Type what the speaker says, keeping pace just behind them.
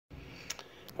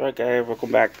Alright guys,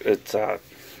 welcome back. It's Tech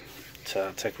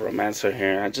Romancer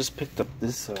here. I just picked up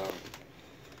this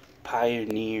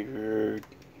Pioneer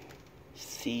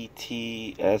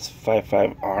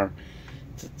ct-s55r.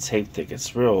 It's a tape deck.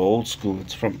 It's real old school.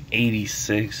 It's from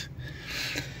 '86.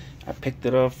 I picked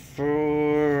it up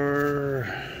for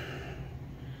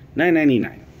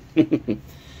 $9.99.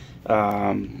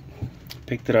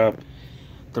 Picked it up.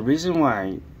 The reason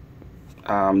why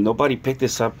nobody picked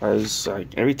this up is like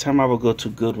every time I would go to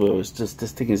Goodwill, it's just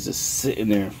this thing is just sitting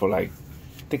there for like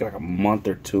I think like a month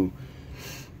or two.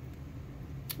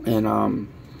 And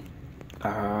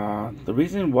the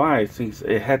reason why I think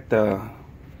it had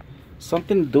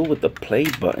something to do with the play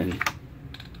button.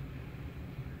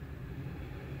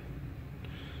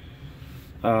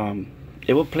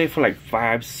 It will play for like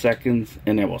 5 seconds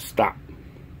and it will stop.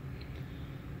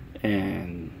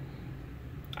 And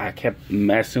I kept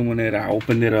messing with it. I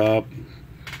opened it up,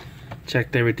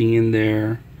 checked everything in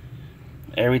there.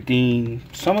 Everything.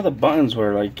 Some of the buttons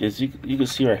were like, as you can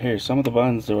see right here, some of the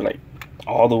buttons they were like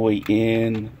all the way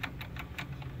in,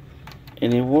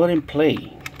 and it wouldn't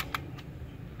play.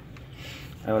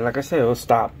 Like I said, it will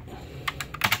stop.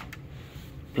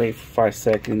 Play for 5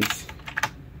 seconds.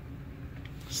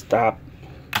 Stop.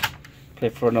 Play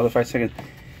for another 5 seconds.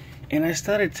 And I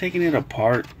started taking it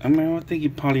apart. I mean, I think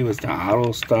it probably was the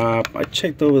auto stop. I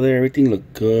checked over there. Everything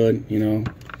looked good, you know.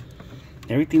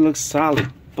 Everything looks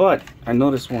solid. But I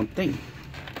noticed one thing.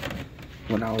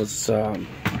 When I was,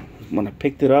 when I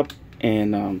picked it up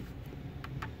and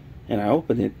I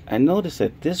opened it, I noticed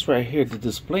that this right here, the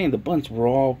display and the buttons were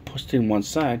all pushed in one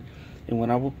side. And when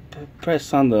I would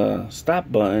press on the stop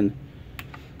button,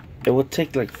 it would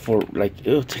take it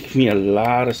would take me a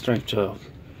lot of strength to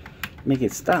make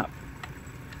it stop.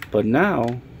 But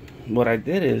now what I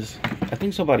did is I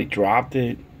think somebody dropped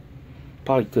it,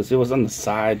 probably because it was on the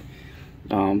side.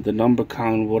 The number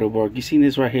count would have worked. You see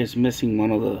this right here is missing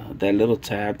one of that little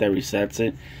tab that resets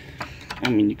it. I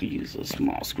mean, you could use a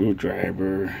small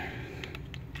screwdriver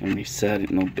and reset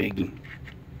it, no biggie.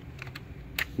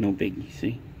 No biggie,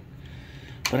 see?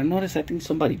 But I noticed I think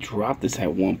somebody dropped this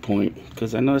at one point,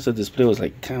 because I noticed the display was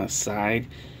like kind of side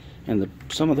and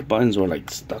some of the buttons were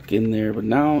like stuck in there. But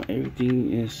now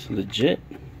everything is legit.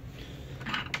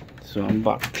 So I'm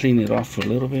about to clean it off for a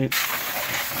little bit.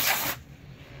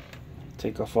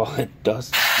 Take off all that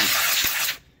dust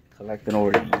collected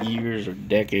over the years or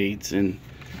decades, and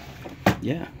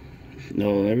yeah,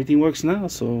 no, everything works now.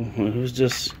 So it was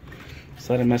just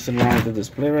started messing around with the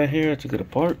display right here. I took it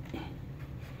apart,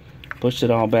 pushed it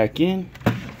all back in,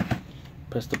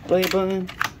 pressed the play button,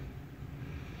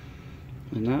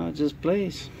 and now it just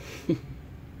plays. It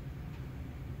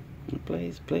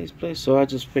plays. So I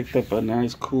just picked up a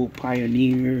nice cool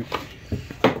Pioneer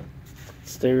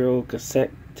stereo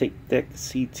cassette tape deck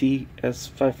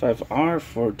ct-s55r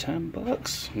for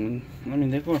 $10. I mean,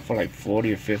 they're going for like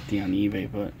 40 or 50 on eBay,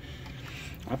 but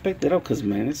I picked it up because,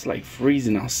 man, it's like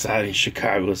freezing outside in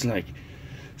Chicago. It's like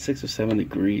 6 or 7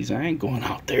 degrees. I ain't going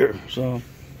out there. So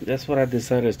that's what I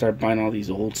decided to start buying all these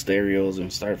old stereos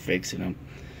and start fixing them.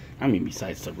 I mean,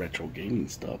 besides the retro gaming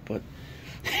stuff, but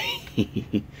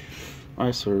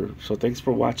alright, so thanks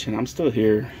for watching. I'm still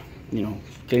here, you know,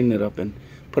 getting it up and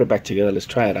put it back together. Let's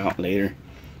try it out later.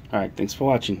 Alright, thanks for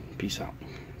watching. Peace out.